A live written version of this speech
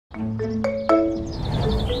Oh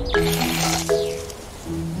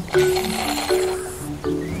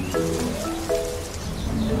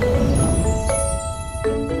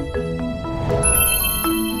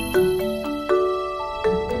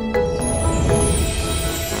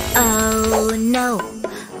no,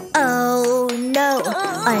 oh no,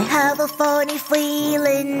 I have a funny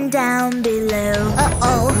feeling down below.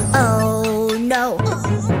 Oh no,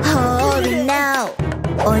 hurry now,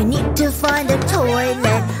 I need to find the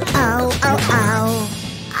toilet. Ow, ow, ow,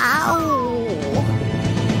 ow.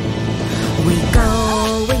 We're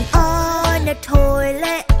going on a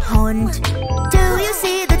toilet hunt. Do you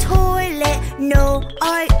see the toilet? No,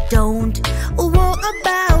 I don't. What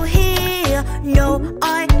about here? No,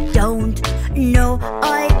 I don't. No,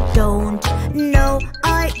 I don't. No,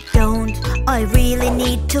 I don't. I really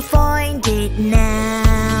need to find it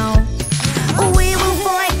now. We will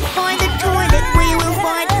find the toilet. We will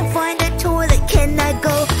find the toilet. Can I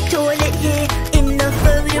go toilet here in the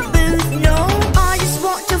photo booth? No, I just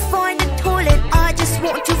want to find the toilet. I just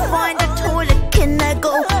want to find the toilet. Can I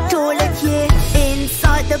go toilet here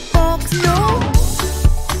inside the box? No.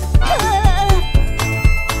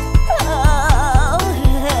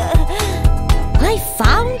 I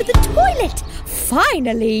found the toilet!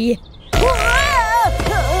 Finally!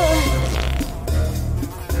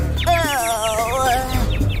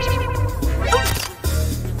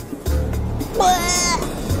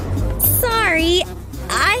 Sorry,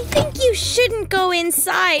 I think you shouldn't go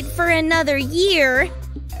inside for another year.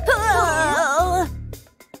 But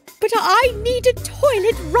I need a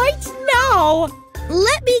toilet right now!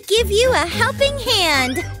 Let me give you a helping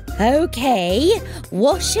hand. Okay,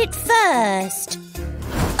 wash it first.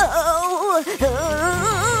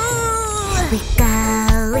 We're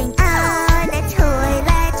going on a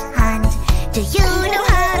toilet hunt. Do you know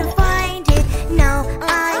how to find it? No,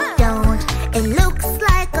 I don't. It looks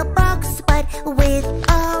like a box, but with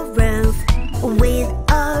a roof. With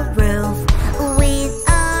a roof. With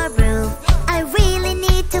a roof. I really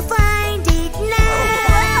need to find it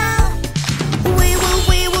now. We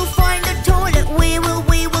will find the toilet. We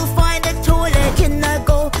will find the toilet. Can I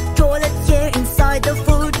go toilet here inside the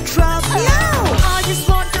food truck? No! I just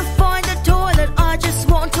want to find the toilet. I just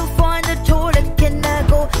want to find the toilet. Can I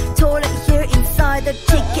go toilet here inside the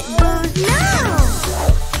ticket booth? No!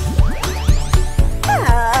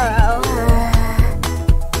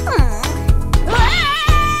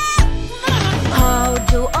 How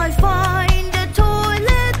do I find the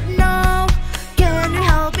toilet now? Can you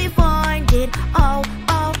help me find it? Oh,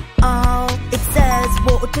 oh, oh. It says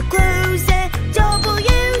water closet,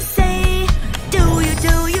 WC. Do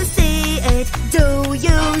you see it? Do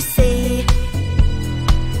you see?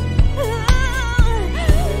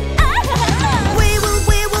 We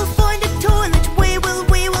will find the toilet. We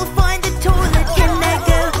will find the toilet. Can I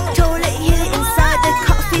go toilet here inside the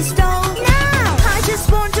coffee stall? No! I just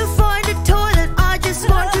want to find the toilet. I just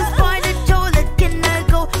want to find the toilet. Can I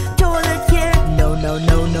go toilet here? No, no,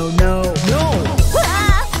 no, no, no. No!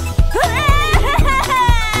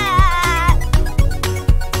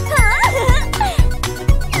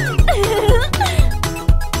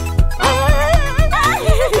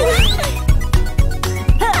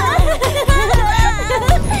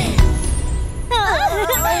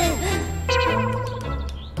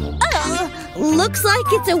 Looks like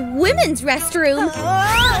it's a women's restroom.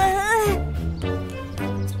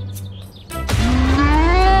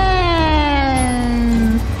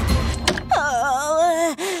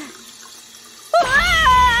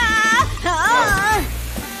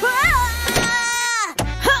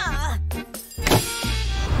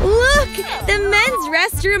 Look, the men's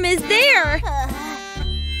restroom is there.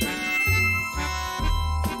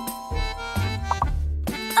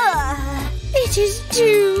 It is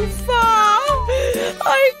too far.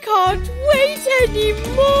 I can't wait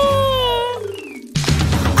anymore.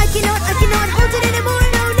 I cannot hold it anymore.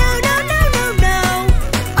 No, no, no, no, no, no.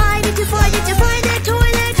 I need to find the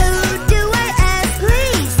toilet. Who do I ask,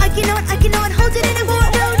 please? I cannot hold it anymore.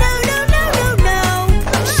 No, no, no, no, no, no.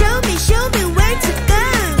 Show me where to go.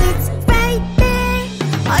 It's right there.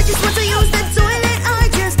 I just want to use the toilet.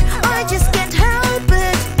 I just can't help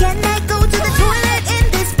it. Can I go to the toilet in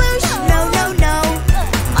this bush? No, no, no.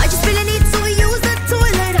 I just really need to use the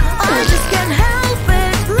toilet. I just can't help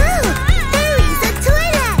it. Look, there is a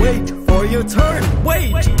toilet. Wait for your turn.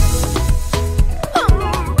 Wait.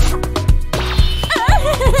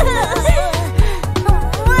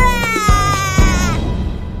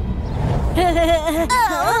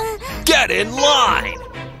 Get in line!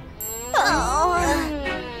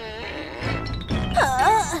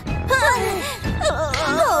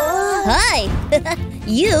 Hi!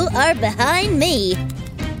 You are behind me.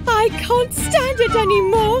 I can't stand it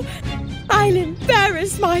anymore. I'll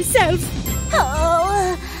embarrass myself.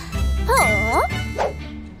 Oh. Oh.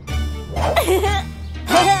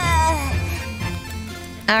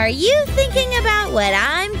 Are you thinking about what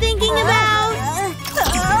I'm thinking about?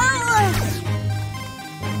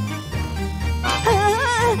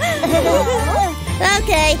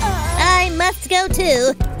 Okay, I must go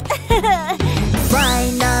too.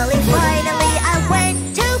 Finally, I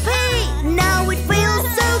went to pee. Now it feels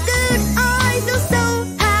so good. I feel so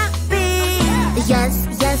happy.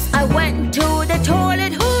 Yes, I went to the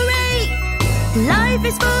toilet. Hooray! Life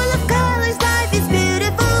is full of colors. Life is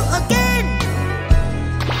beautiful again.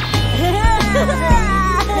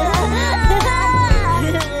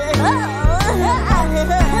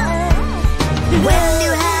 When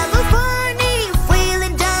you have a funny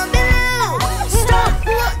feeling down below, stop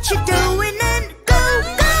what you're doing and go,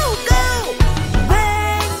 go, go.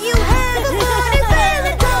 When you have a funny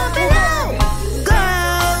feeling down below, go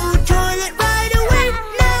toilet right away,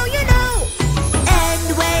 now you know. And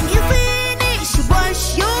when you finish, wash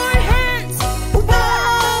your hands. Whoa,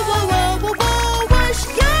 whoa, whoa, whoa, whoa, wash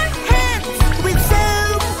your hands with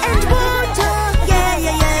soap and water. Yeah,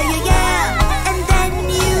 yeah, yeah, yeah, yeah. And then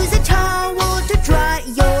use a towel to dry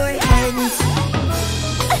your hands.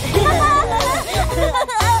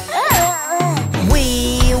 We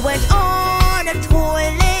went on a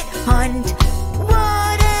toilet hunt.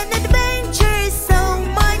 What an adventure! So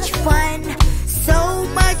much fun. So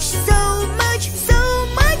much, so much, so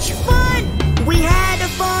much fun. We had a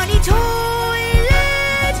funny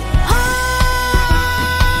toilet hunt.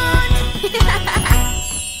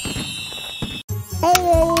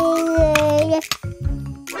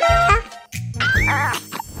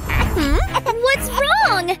 What's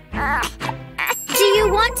wrong? Do you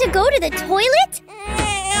want to go to the toilet?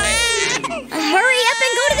 Hurry up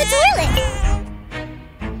and go to the toilet.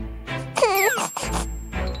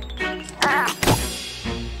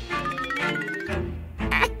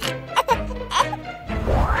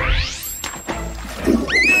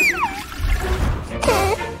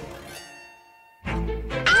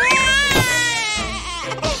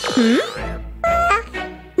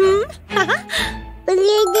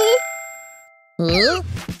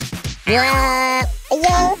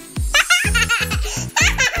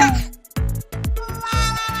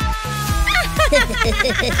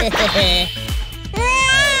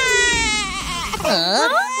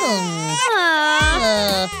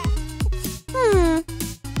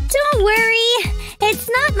 Don't worry, it's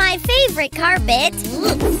not my favorite carpet.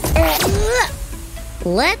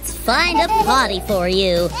 Let's find a potty for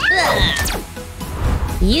you.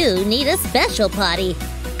 You need a special potty.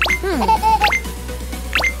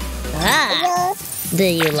 Do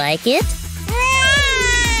you like it?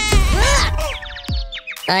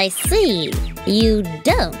 I see. You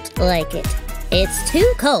don't like it. It's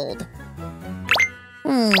too cold.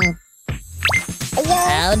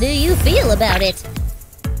 How do you feel about it?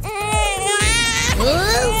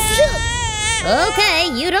 Okay,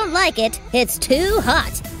 you don't like it. It's too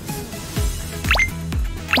hot.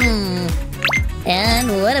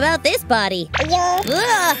 And what about this body?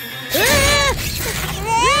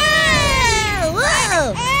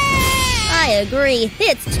 Whoa! I agree.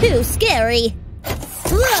 It's too scary.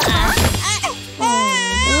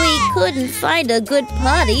 We couldn't find a good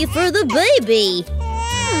potty for the baby.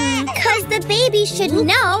 'Cause the baby should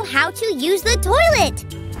know how to use the toilet.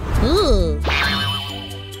 Ooh.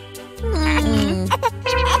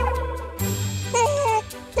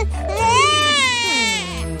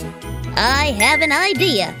 I have an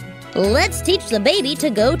idea. Let's teach the baby to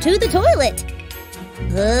go to the toilet.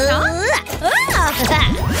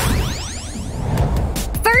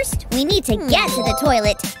 First, we need to get to the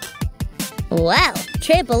toilet. Wow,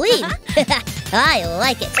 trampoline. I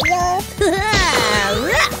like it.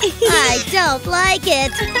 I don't like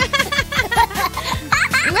it.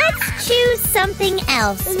 Let's choose something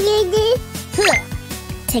else.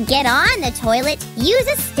 To get on the toilet, use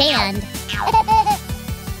a stand.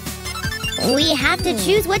 We have to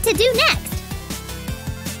choose what to do next.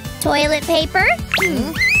 Toilet paper,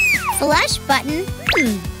 flush button,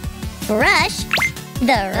 brush,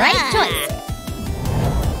 the right choice.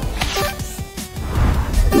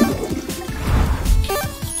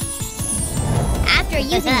 After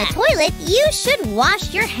using the toilet, you should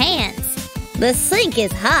wash your hands. The sink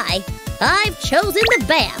is high. I've chosen the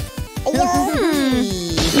bath.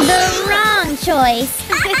 The wrong choice.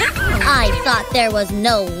 I thought there was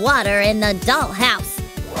no water in the dollhouse.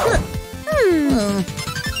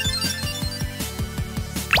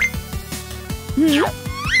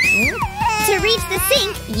 To reach the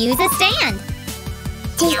sink, use a stand.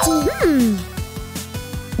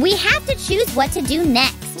 We have to choose what to do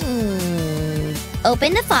next.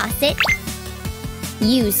 Open the faucet.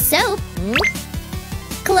 Use soap.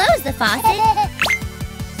 Close the faucet.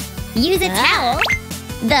 Use a towel.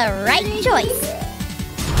 The right choice.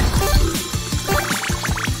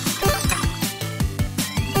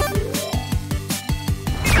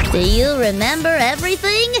 Do you remember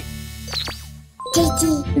everything?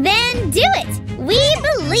 Then do it! We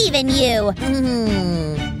believe in you!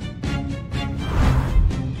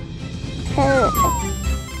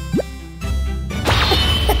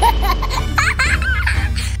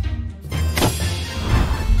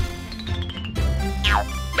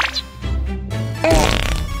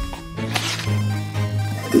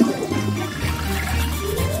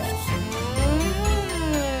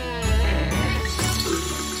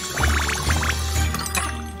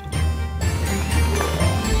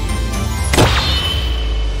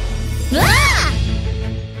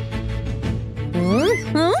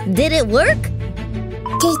 Did it work?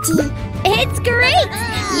 It's great!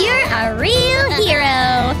 You're a real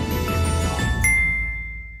hero!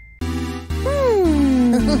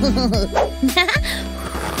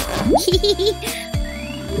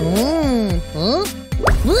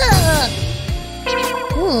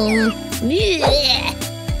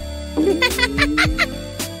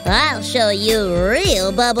 I'll show you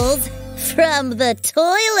real bubbles from the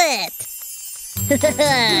toilet!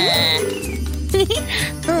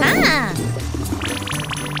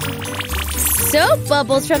 Soap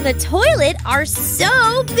bubbles from the toilet are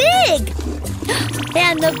so big!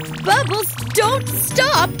 And the bubbles don't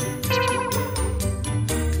stop!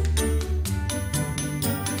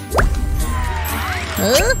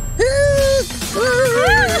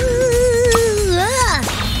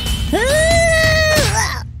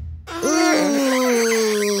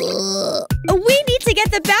 We need to get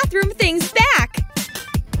the bathroom things back!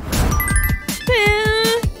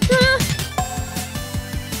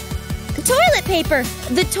 Toilet paper!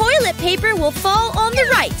 The toilet paper will fall on the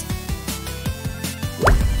right.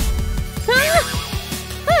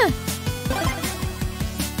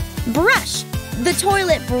 Brush! The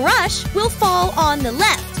toilet brush will fall on the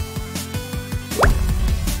left.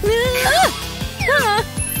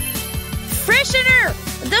 Freshener!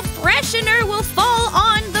 The freshener will fall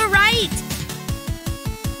on the right.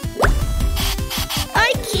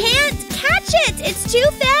 I can't catch it! It's too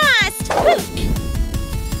fast!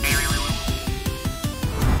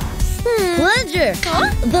 Plunger!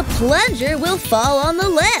 The plunger will fall on the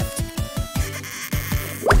left.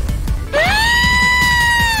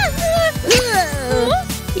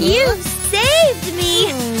 You saved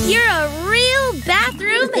me! You're a real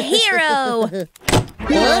bathroom hero!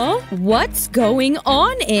 What's going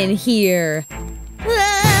on in here?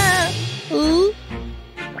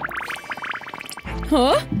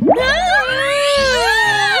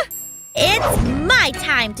 It's my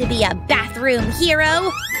time to be a bathroom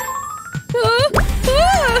hero!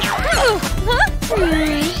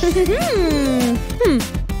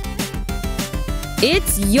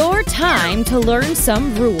 It's your time to learn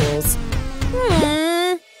some rules.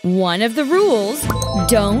 One of the rules,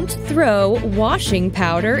 don't throw washing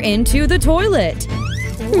powder into the toilet.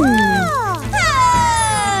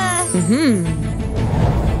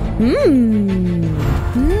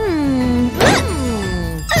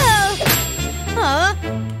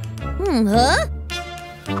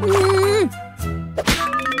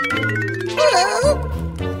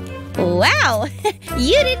 Wow!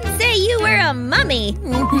 You didn't say you were a mummy!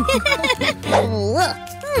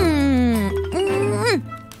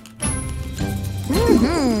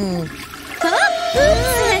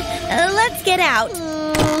 Let's get out!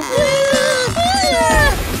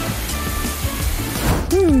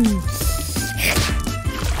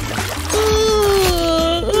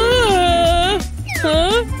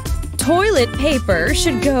 Toilet paper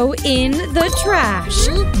should go in the trash.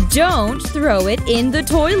 Don't throw it in the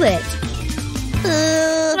toilet.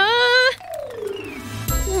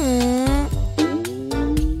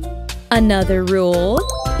 Another rule,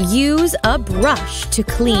 use a brush to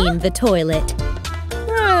clean the toilet.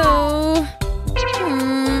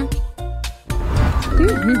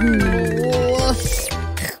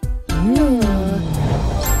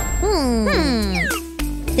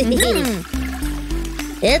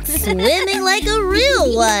 It's swimming like a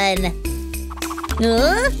real one!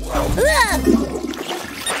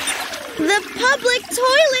 The public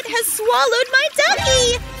toilet has swallowed my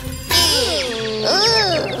ducky!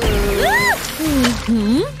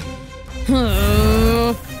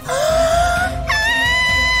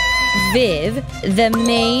 Viv, the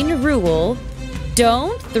main rule,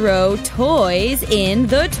 don't throw toys in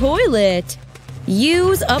the toilet.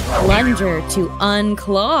 Use a plunger to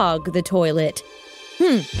unclog the toilet.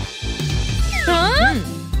 Huh?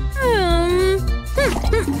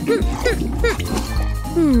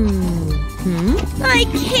 I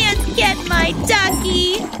can't get my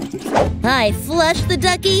ducky. I flushed the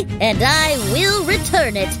ducky and I will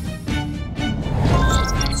return it.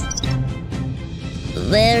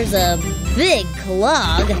 There's a big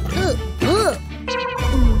clog.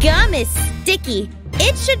 Gum is sticky.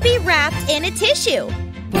 It should be wrapped in a tissue.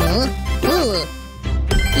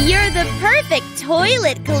 You're the perfect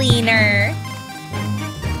toilet cleaner.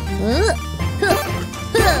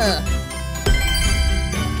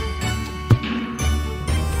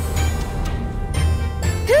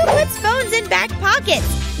 Who puts phones in back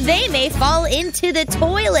pockets? They may fall into the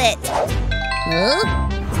toilet.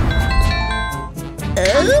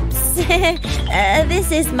 Oops.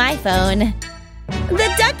 This is my phone.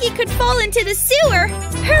 The ducky could fall into the sewer.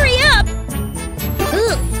 Hurry up!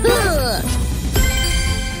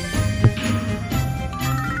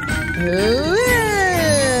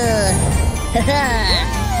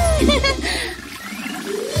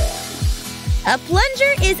 A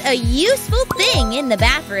plunger is a useful thing in the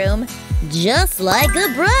bathroom, just like a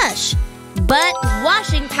brush. But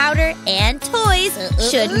washing powder and toys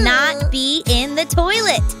should not be in the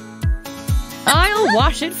toilet. I'll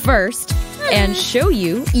wash it first and show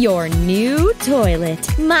you your new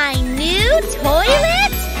toilet. My new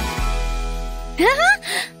toilet?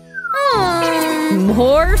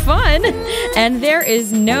 More fun! And there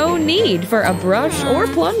is no need for a brush or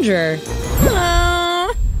plunger.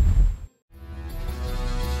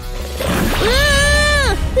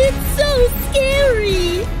 It's so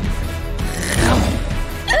scary!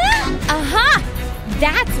 Aha!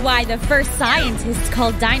 That's why the first scientists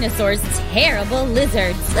called dinosaurs terrible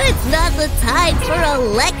lizards. It's not the time for a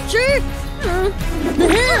lecture!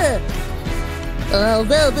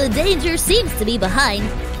 Although the danger seems to be behind.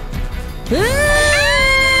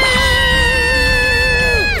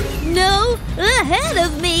 No! Ahead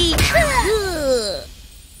of me!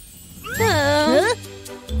 Huh?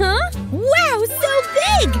 Wow, so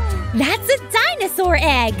big! That's a dinosaur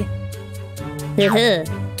egg!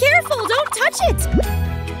 Careful, don't touch it!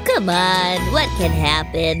 Come on, what can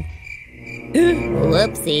happen?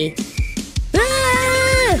 Whoopsie.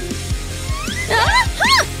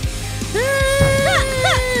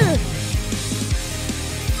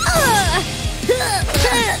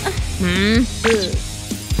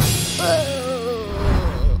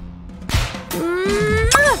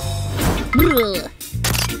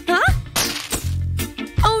 Huh?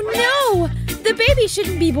 Oh no! The baby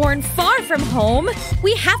shouldn't be born far from home.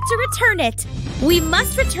 We have to return it. We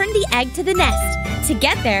must return the egg to the nest. To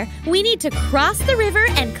get there, we need to cross the river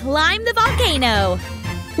and climb the volcano.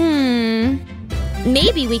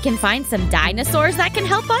 Maybe we can find some dinosaurs that can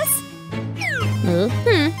help us?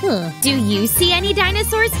 Do you see any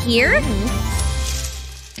dinosaurs here?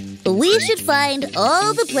 We should find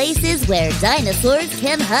all the places where dinosaurs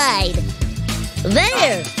can hide.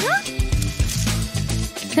 There!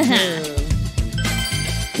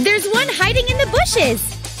 There's one hiding in the bushes.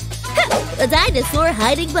 A dinosaur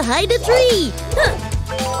hiding behind a tree.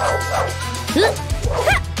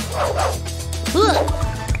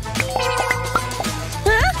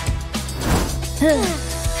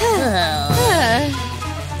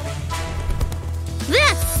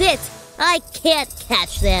 That's it! I can't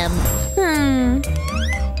catch them.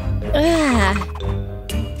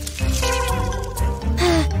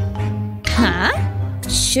 Huh?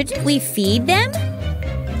 Shouldn't we feed them?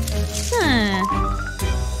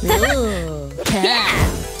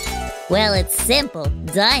 Well, it's simple.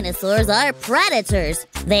 Dinosaurs are predators.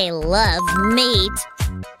 They love meat.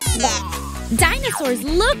 Dinosaurs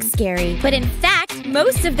look scary, but in fact,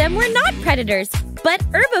 most of them were not predators, but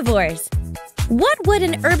herbivores. What would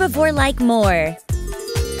an herbivore like more?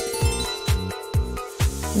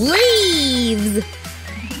 Leaves!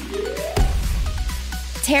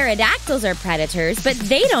 Pterodactyls are predators, but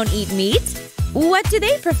they don't eat meat. What do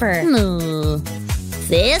they prefer?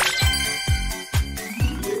 Fish?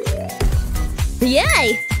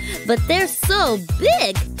 Yay! But they're so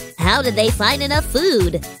big! How did they find enough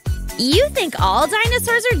food? You think all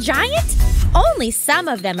dinosaurs are giant? Only some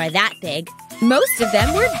of them are that big. Most of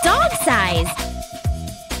them were dog-sized.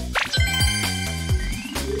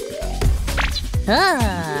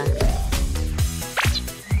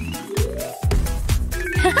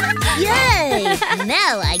 Yay!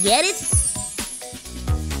 Now I get it.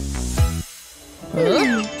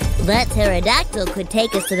 That pterodactyl could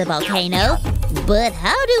take us to the volcano, but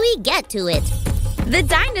how do we get to it? The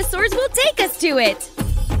dinosaurs will take us to it.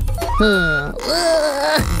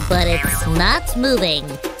 But it's not moving.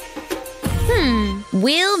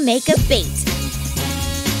 We'll make a bait.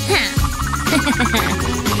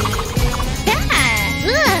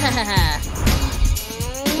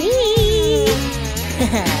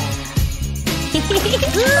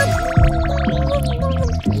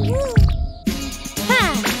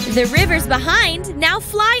 The river's behind. Now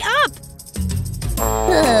fly up.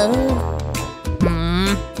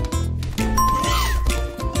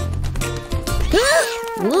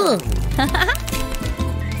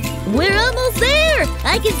 We're almost there.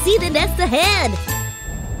 I can see the nest ahead.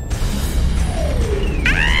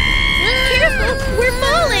 Careful, we're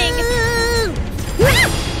falling.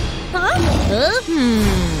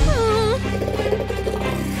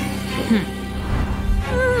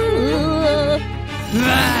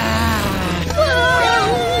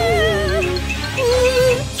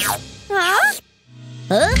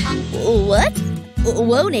 What?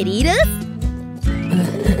 Won't it eat us?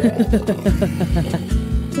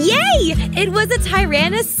 Yay! It was a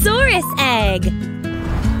Tyrannosaurus egg!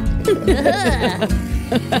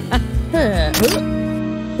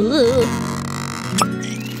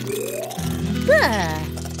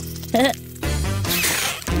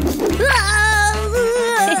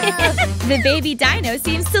 The baby dino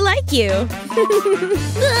seems to like you.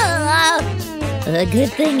 A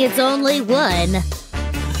good thing it's only one.